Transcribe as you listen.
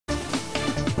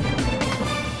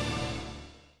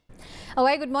A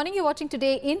very good morning. You're watching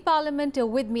Today in Parliament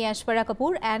with me, Aishwarya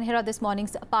Kapoor, and here are this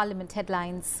morning's Parliament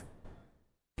headlines.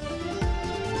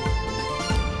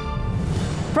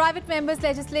 Private members'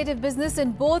 legislative business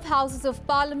in both houses of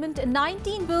Parliament.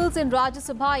 19 bills in Rajya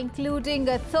Sabha, including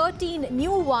 13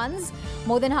 new ones.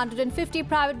 More than 150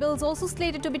 private bills also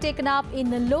slated to be taken up in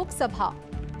the Lok Sabha.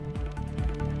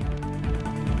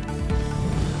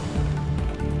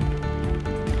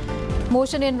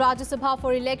 Motion in Rajya Sabha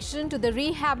for election to the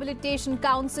Rehabilitation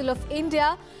Council of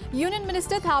India. Union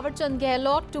Minister Thawar Chand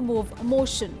Gehlot to move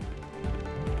motion.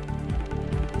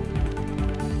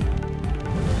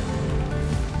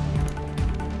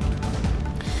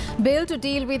 Bill to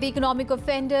deal with economic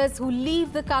offenders who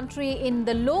leave the country in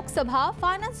the Lok Sabha.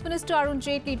 Finance Minister Arun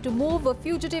Jaitley to move a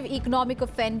fugitive economic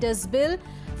offenders bill.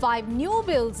 5 new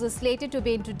bills are slated to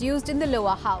be introduced in the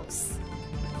lower house.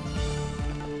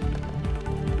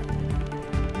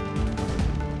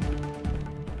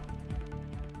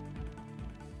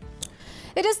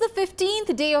 It is the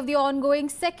 15th day of the ongoing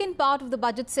second part of the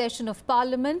budget session of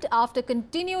Parliament. After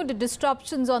continued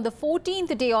disruptions on the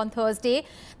 14th day on Thursday,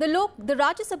 the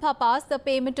Rajya Sabha passed the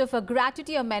payment of a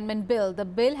gratuity amendment bill. The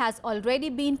bill has already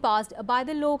been passed by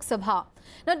the Lok Sabha.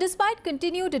 Now, despite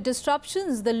continued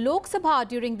disruptions, the Lok Sabha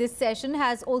during this session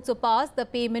has also passed the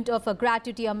payment of a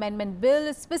gratuity amendment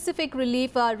bill, specific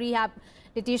relief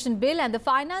rehabilitation bill and the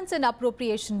finance and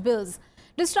appropriation bills.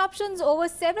 Disruptions over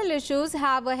several issues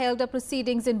have held up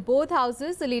proceedings in both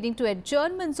houses, leading to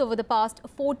adjournments over the past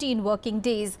 14 working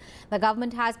days. The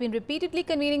government has been repeatedly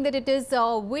convening that it is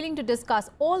willing to discuss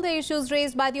all the issues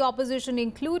raised by the opposition,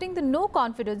 including the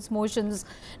no-confidence motions.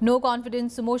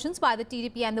 No-confidence motions by the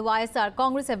TDP and the YSR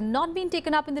Congress have not been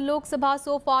taken up in the Lok Sabha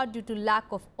so far due to lack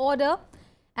of order,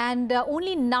 and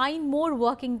only 9 more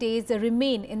working days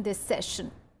remain in this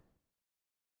session.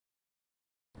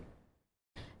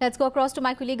 Let's go across to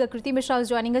my colleague Kriti Mishra, who is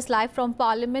joining us live from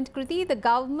Parliament. Kriti, the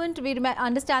government, we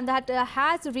understand that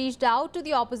has reached out to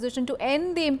the opposition to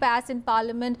end the impasse in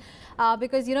Parliament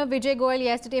because, Vijay Goyal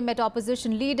yesterday met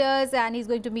opposition leaders and he's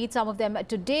going to meet some of them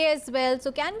today as well.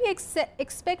 So can we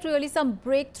expect really some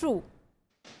breakthrough?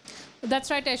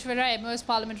 That's right, Aishwarya. MOS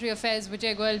Parliamentary Affairs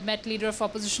Vijay Goyal met leader of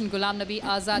opposition Ghulam Nabi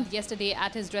Azad yesterday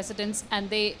at his residence, and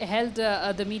they held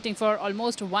the meeting for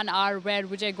almost 1 hour, where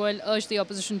Vijay Goyal urged the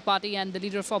opposition party and the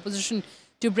leader of opposition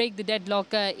to break the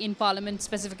deadlock in Parliament,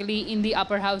 specifically in the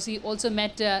upper house. He also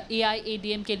met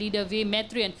AIADMK leader V.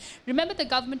 Maitrian. Remember, the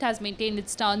government has maintained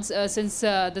its stance since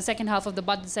the second half of the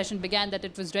budget session began, that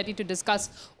it was ready to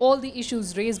discuss all the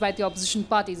issues raised by the opposition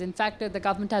parties. In fact, the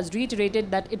government has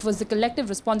reiterated that it was the collective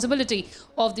responsibility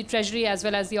of the Treasury as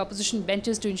well as the opposition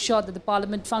benches to ensure that the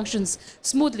Parliament functions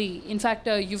smoothly. In fact,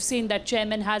 you've seen that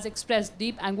Chairman has expressed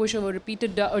deep anguish over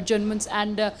repeated adjournments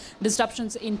and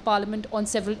disruptions in Parliament on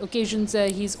several occasions.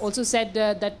 He's also said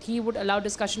that he would allow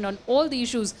discussion on all the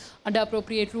issues under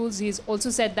appropriate rules. He's also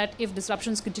said that if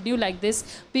disruptions continue like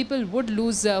this, people would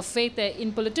lose faith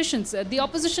in politicians. The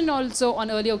opposition also on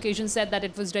earlier occasions said that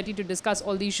it was ready to discuss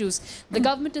all the issues. The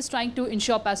government is trying to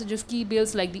ensure passage of key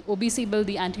bills like the OBC bill,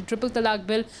 the anti-triple talaq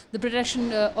bill, the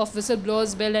protection of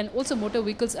whistleblowers bill, and also motor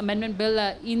vehicles amendment bill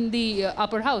in the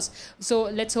upper house. So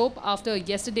let's hope after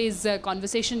yesterday's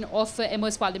conversation of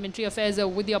MOS Parliamentary Affairs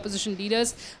with the opposition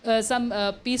leaders, some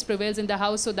peace prevails in the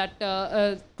House so that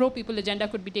pro-people agenda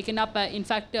could be taken up. In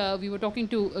fact, we were talking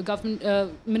to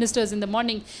government ministers in the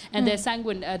morning, and they're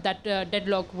sanguine that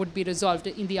deadlock would be resolved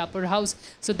in the upper house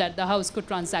so that the House could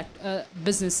transact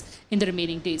business in the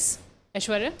remaining days.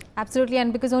 Aishwarya? Absolutely,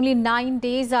 and because only 9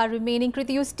 days are remaining, Kriti,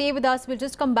 you stay with us. We'll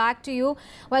just come back to you.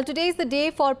 Well, today is the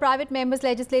day for private members'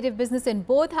 legislative business in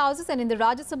both houses, and in the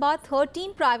Rajya Sabha,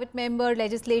 13 private member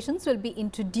legislations will be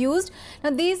introduced. Now,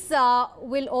 these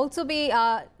will also be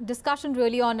discussion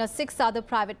really on 6 other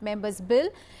private members' bill.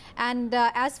 And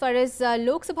as far as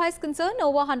Lok Sabha is concerned,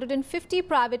 over 150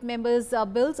 private members'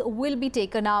 bills will be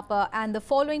taken up, and the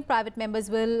following private members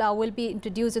will be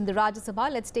introduced in the Rajya Sabha.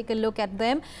 Let's take a look at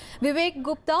them. Vivek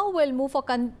Gupta will move for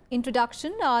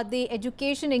introduction the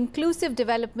Education Inclusive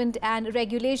Development and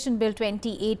Regulation Bill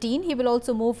 2018. He will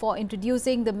also move for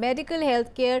introducing the Medical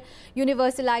Healthcare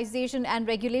Universalization and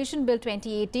Regulation Bill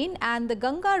 2018 and the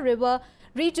Ganga River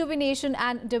Rejuvenation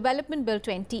and Development Bill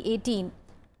 2018.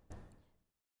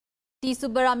 T.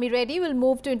 Subbarami Reddy will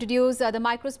move to introduce the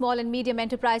Micro, Small and Medium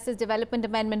Enterprises Development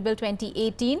Amendment Bill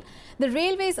 2018, the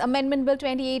Railways Amendment Bill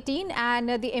 2018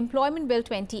 and the Employment Bill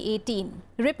 2018.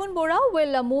 Ripun Bora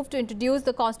will move to introduce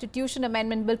the Constitution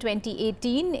Amendment Bill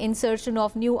 2018, insertion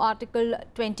of new Article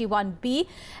 21B,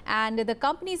 and the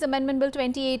Companies Amendment Bill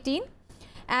 2018.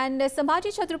 And Sambhaji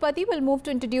Chhatrapati will move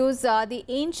to introduce the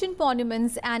Ancient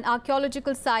Monuments and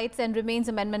Archaeological Sites and Remains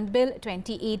Amendment Bill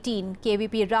 2018.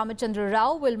 KVP Ramachandra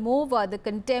Rao will move the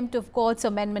Contempt of Courts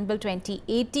Amendment Bill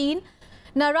 2018.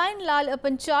 Narayan Lal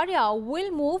Pancharya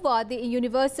will move the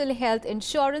Universal Health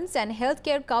Insurance and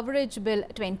Healthcare Coverage Bill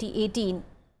 2018.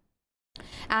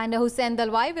 And Hussain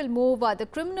Dalwai will move the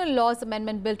Criminal Laws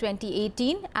Amendment Bill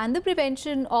 2018 and the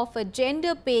Prevention of a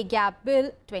Gender Pay Gap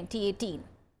Bill 2018.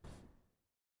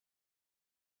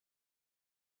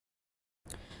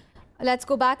 Let's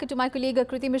go back to my colleague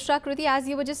Kriti Mishra. Kriti, as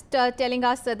you were just telling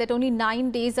us that only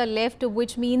 9 days are left,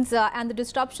 which means and the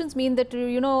disruptions mean that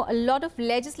a lot of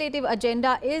legislative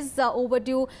agenda is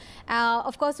overdue.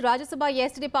 Of course, Rajya Sabha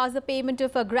yesterday passed the payment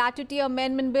of a gratuity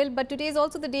amendment bill, but today is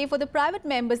also the day for the private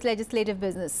members' legislative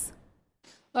business.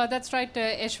 That's right,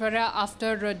 Aishwarya.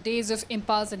 After days of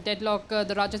impasse and deadlock,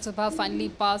 the Rajya Sabha finally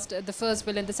passed the first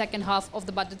bill in the second half of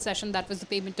the budget session. That was the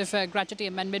payment of a gratuity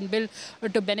amendment bill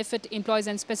to benefit employees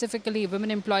and specifically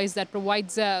women employees, that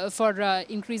provides for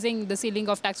increasing the ceiling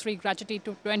of tax-free gratuity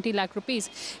to 20 lakh rupees.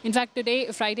 In fact, today,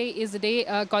 Friday, is the day,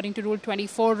 according to Rule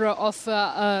 24 of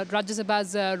Rajya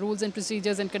Sabha's Rules and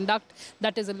Procedures and Conduct,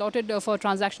 that is allotted for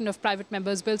transaction of private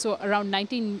members' bills. So around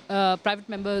 19 private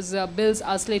members' bills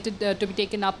are slated to be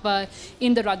taken up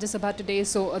in the Rajya Sabha today.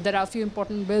 So there are a few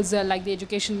important bills like the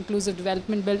Education Inclusive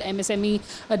Development Bill, MSME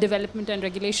Development and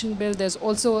Regulation Bill. There's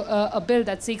also a bill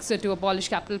that seeks to abolish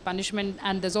capital punishment,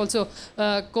 and there's also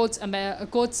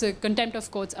Contempt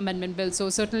of Courts Amendment Bill. So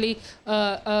certainly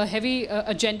a heavy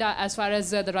agenda as far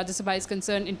as the Rajya Sabha is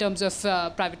concerned in terms of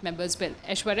private members' bill.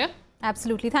 Aishwarya?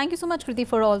 Absolutely. Thank you so much, Kriti,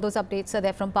 for all those updates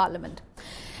there from Parliament.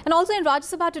 And also in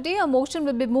Rajya Sabha today, a motion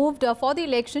will be moved for the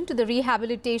election to the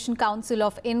Rehabilitation Council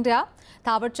of India.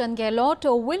 Thawar Chand Gehlot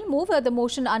will move the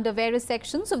motion under various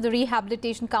sections of the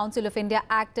Rehabilitation Council of India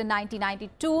Act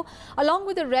 1992, along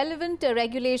with the relevant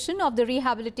regulation of the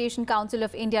Rehabilitation Council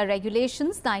of India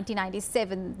Regulations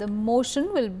 1997. The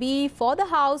motion will be for the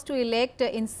House to elect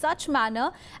in such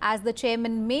manner as the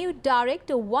chairman may direct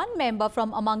one member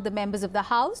from among the members of the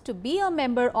House to be a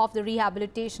member of the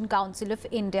Rehabilitation Council of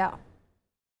India.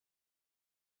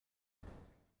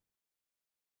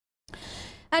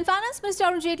 And Finance Minister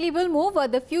Arun Jaitley will move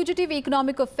the Fugitive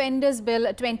Economic Offenders Bill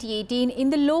 2018 in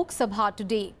the Lok Sabha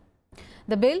today.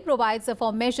 The bill provides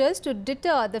for measures to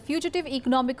deter the fugitive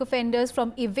economic offenders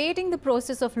from evading the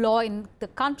process of law in the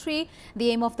country.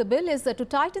 The aim of the bill is to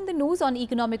tighten the noose on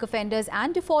economic offenders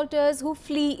and defaulters who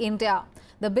flee India.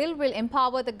 The bill will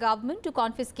empower the government to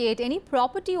confiscate any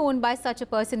property owned by such a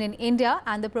person in India,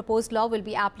 and the proposed law will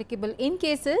be applicable in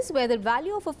cases where the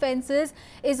value of offences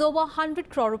is over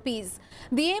 100 crore rupees.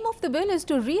 The aim of the bill is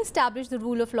to re-establish the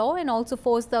rule of law and also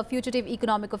force the fugitive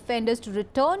economic offenders to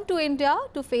return to India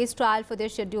to face trial for their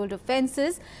scheduled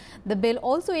offences. The bill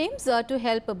also aims to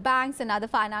help banks and other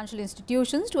financial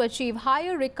institutions to achieve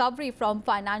higher recovery from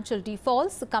financial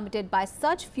defaults committed by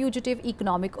such fugitive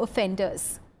economic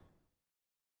offenders.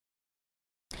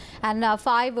 And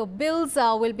 5 bills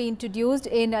will be introduced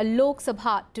in Lok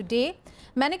Sabha today.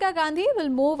 Maneka Gandhi will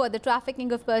move the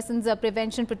Trafficking of Persons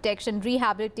Prevention, Protection,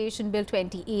 Rehabilitation Bill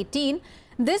 2018.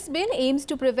 This bill aims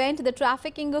to prevent the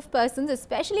trafficking of persons,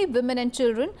 especially women and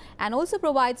children, and also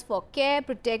provides for care,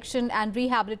 protection and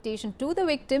rehabilitation to the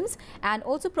victims, and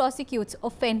also prosecutes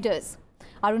offenders.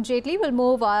 Arun Jaitley will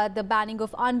move the Banning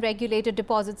of Unregulated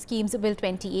Deposit Schemes Bill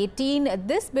 2018.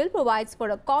 This bill provides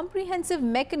for a comprehensive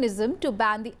mechanism to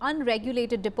ban the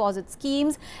unregulated deposit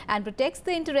schemes and protects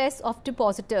the interests of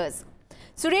depositors.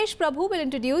 Suresh Prabhu will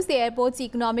introduce the Airports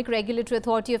Economic Regulatory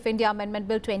Authority of India Amendment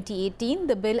Bill 2018.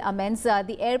 The bill amends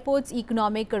the Airports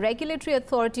Economic Regulatory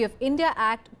Authority of India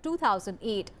Act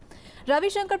 2008.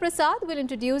 Ravi Shankar Prasad will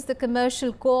introduce the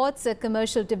Commercial Courts,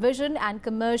 Commercial Division and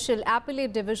Commercial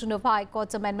Appellate Division of High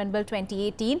Courts Amendment Bill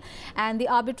 2018 and the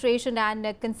Arbitration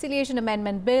and Conciliation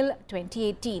Amendment Bill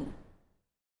 2018.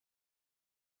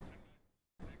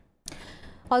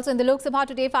 Also in the Lok Sabha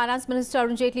today, Finance Minister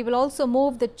Arun Jaitley will also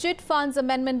move the Chit Funds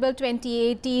Amendment Bill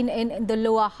 2018 in the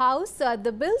lower house.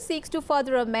 The bill seeks to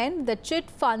further amend the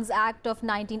Chit Funds Act of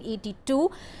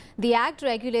 1982. The Act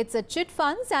regulates chit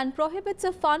funds and prohibits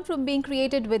a fund from being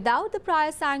created without the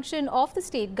prior sanction of the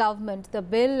state government. The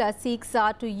bill seeks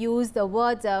to use the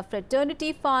words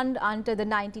fraternity fund under the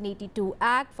 1982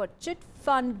 Act for chit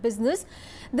fund business.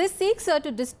 This seeks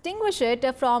to distinguish it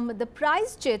from the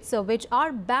prize chits which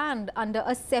are banned under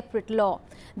a separate law.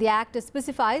 The Act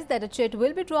specifies that a chit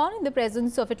will be drawn in the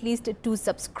presence of at least 2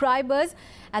 subscribers,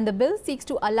 and the bill seeks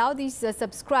to allow these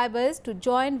subscribers to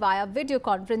join via video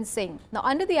conferencing. Now,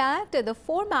 under the Act, Act, the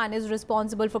foreman is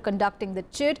responsible for conducting the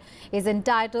chit is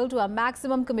entitled to a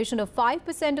maximum commission of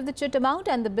 5% of the chit amount,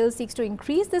 and the bill seeks to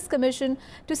increase this commission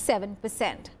to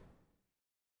 7%.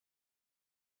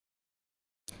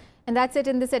 And that's it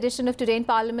in this edition of Today in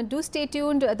Parliament. Do stay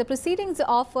tuned. The proceedings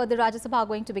of the Rajya Sabha are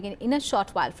going to begin in a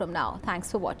short while from now.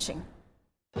 Thanks for watching.